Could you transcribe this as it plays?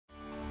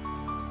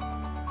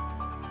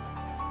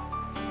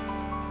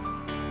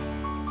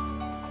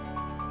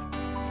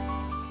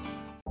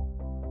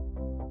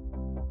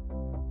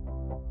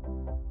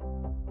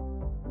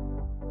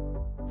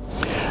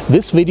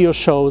This video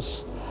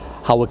shows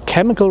how a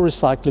chemical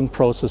recycling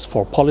process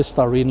for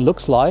polystyrene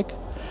looks like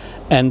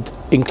and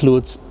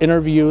includes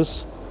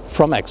interviews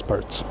from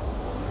experts.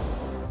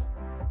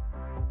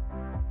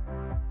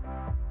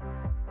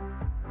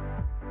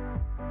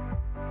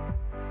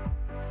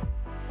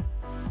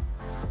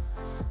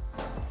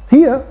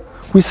 Here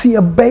we see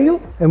a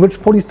bale in which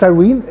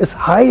polystyrene is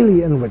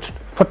highly enriched.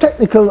 For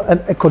technical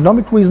and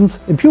economic reasons,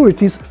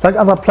 impurities, like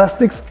other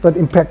plastics that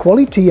impair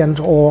quality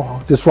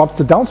and/or disrupt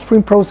the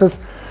downstream process,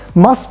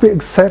 must be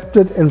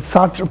accepted in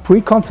such a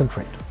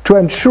pre-concentrate. To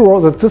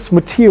ensure that this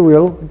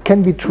material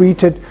can be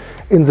treated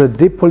in the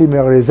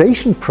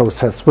depolymerisation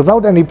process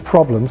without any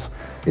problems,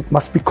 it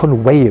must be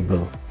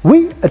conveyable.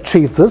 We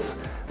achieve this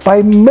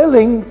by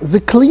milling the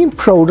clean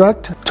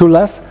product to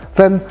less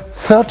than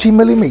 30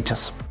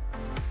 millimeters.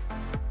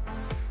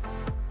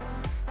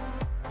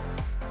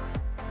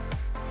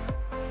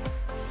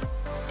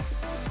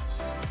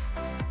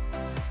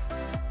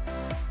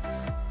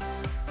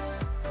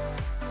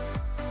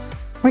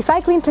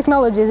 Recycling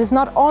Technologies is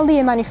not only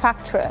a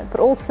manufacturer, but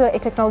also a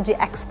technology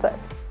expert.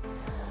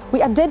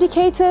 We are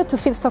dedicated to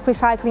feedstock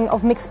recycling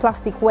of mixed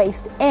plastic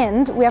waste,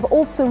 and we have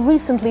also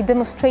recently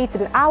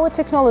demonstrated that our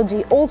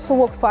technology also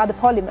works for other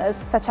polymers,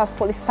 such as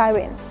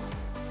polystyrene.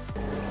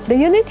 The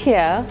unit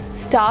here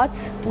starts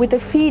with a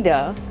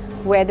feeder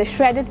where the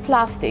shredded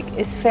plastic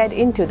is fed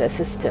into the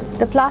system.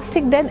 The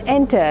plastic then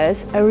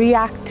enters a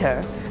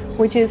reactor,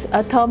 which is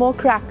a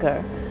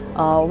thermocracker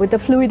with a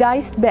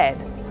fluidized bed.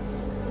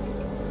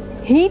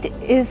 Heat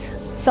is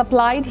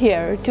supplied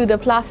here to the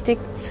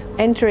plastics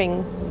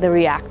entering the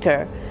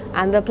reactor,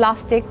 and the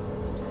plastic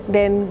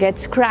then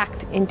gets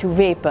cracked into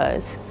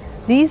vapors.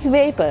 These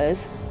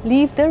vapors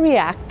leave the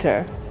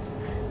reactor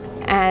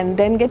and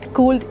then get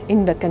cooled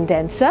in the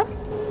condenser.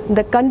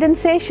 The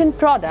condensation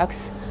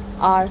products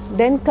are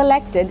then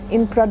collected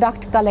in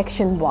product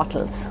collection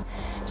bottles.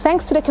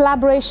 Thanks to the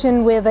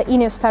collaboration with the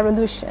INEOS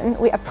Styrolution,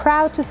 we are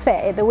proud to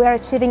say that we are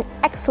achieving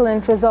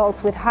excellent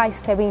results with high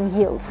styrene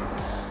yields.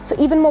 So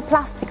even more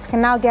plastics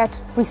can now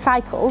get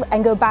recycled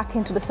and go back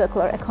into the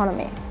circular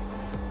economy.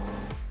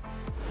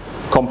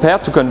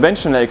 Compared to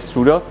conventional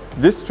extruder,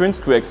 this twin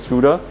screw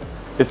extruder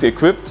is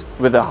equipped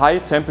with a high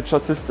temperature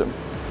system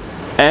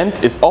and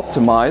is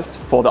optimized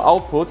for the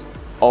output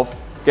of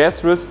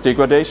gaseous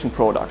degradation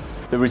products.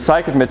 The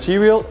recycled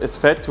material is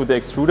fed to the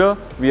extruder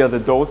via the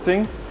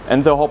dosing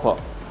and the hopper.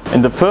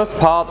 In the first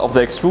part of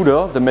the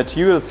extruder, the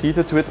material is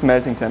heated to its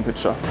melting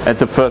temperature. At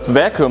the first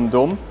vacuum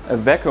dome, a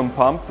vacuum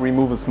pump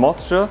removes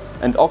moisture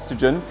and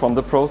oxygen from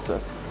the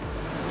process.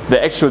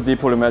 The actual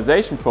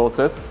depolymerization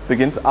process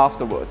begins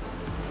afterwards.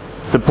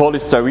 The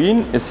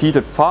polystyrene is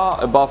heated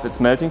far above its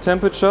melting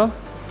temperature.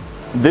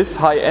 This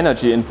high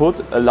energy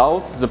input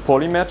allows the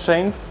polymer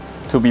chains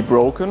to be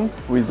broken,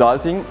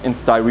 resulting in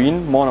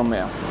styrene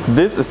monomer.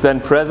 This is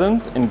then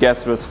present in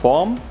gaseous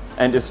form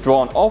and is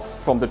drawn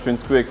off from the twin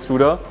screw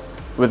extruder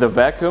with a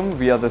vacuum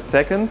via the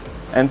second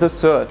and the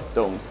third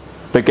domes.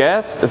 The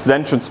gas is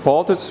then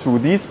transported through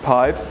these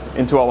pipes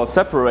into our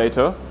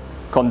separator,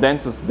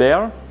 condenses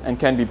there and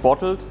can be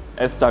bottled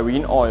as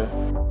styrene oil.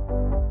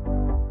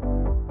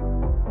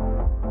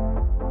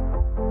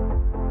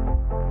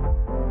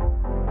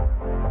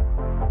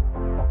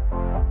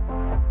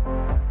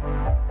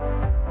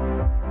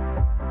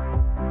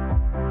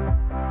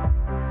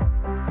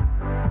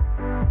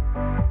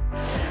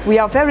 We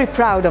are very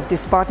proud of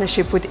this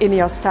partnership with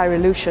INEOS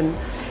Styrolution.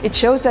 It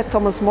shows that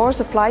Thomas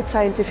More's applied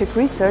scientific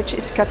research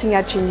is cutting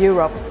edge in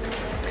Europe.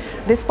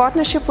 This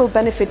partnership will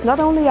benefit not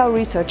only our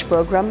research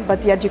program,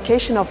 but the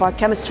education of our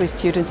chemistry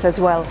students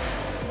as well.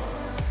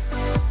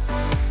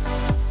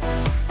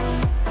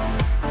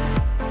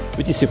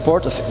 With the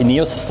support of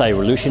INEOS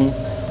Styrolution,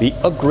 we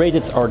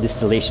upgraded our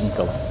distillation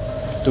column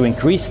to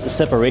increase the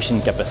separation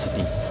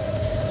capacity.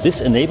 This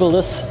enabled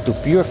us to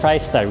purify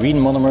styrene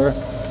monomer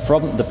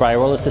from the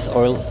pyrolysis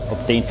oil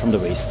obtained from the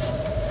waste.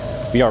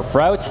 We are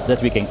proud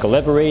that we can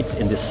collaborate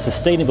in this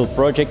sustainable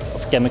project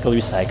of chemical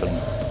recycling.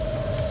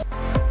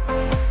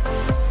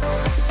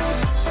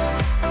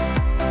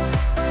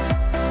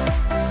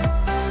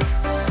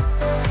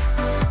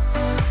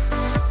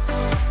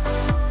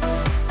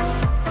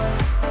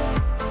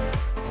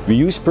 We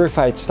use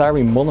purified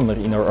styrene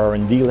monomer in our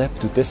R&D lab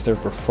to test their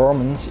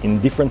performance in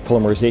different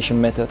polymerization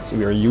methods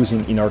we are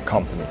using in our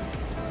company.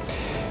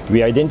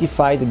 We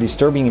identify the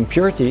disturbing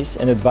impurities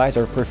and advise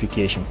our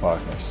purification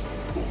partners.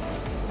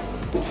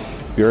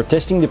 We are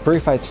testing the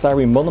purified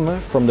styrene monomer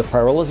from the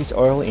pyrolysis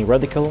oil in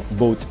radical,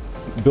 both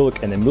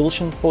bulk and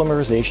emulsion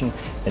polymerization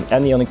and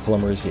anionic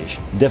polymerization.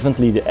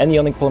 Definitely the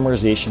anionic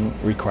polymerization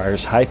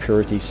requires high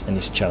purities and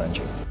is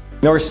challenging.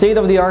 In our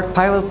state-of-the-art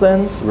pilot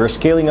plants, we are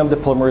scaling up the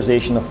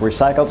polymerization of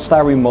recycled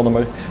styrene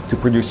monomer to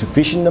produce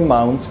sufficient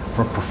amounts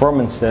for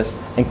performance tests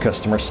and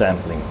customer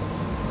sampling.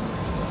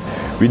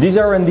 With this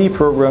R&D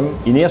program,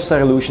 INEOS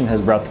Styrolution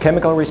has brought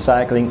chemical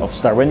recycling of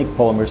styrenic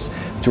polymers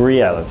to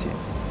reality.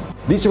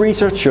 This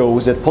research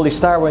shows that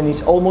polystyrene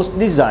is almost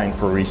designed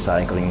for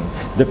recycling.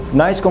 The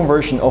nice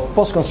conversion of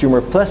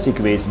post-consumer plastic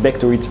waste back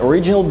to its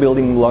original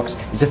building blocks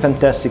is a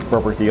fantastic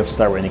property of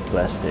styrenic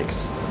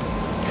plastics.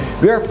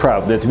 We are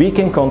proud that we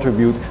can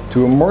contribute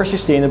to a more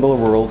sustainable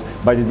world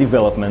by the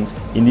developments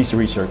in this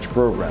research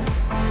program.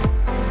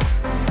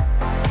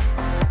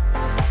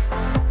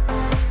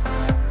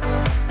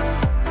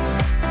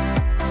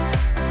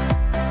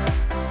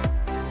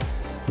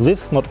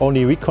 This not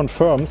only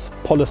reconfirms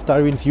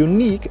polystyrene's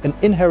unique and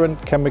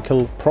inherent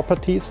chemical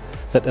properties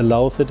that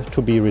allows it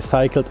to be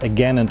recycled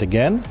again and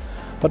again,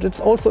 but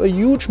it's also a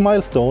huge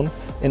milestone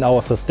in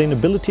our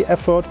sustainability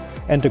effort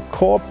and a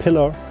core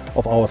pillar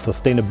of our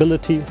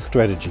sustainability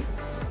strategy.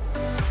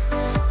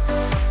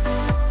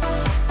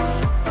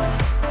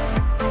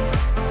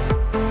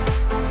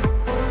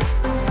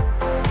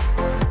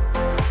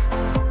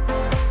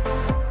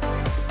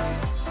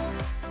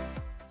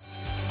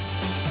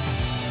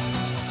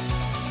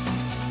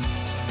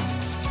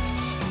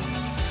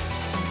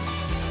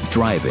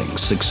 Driving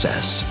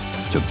success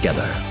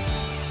together.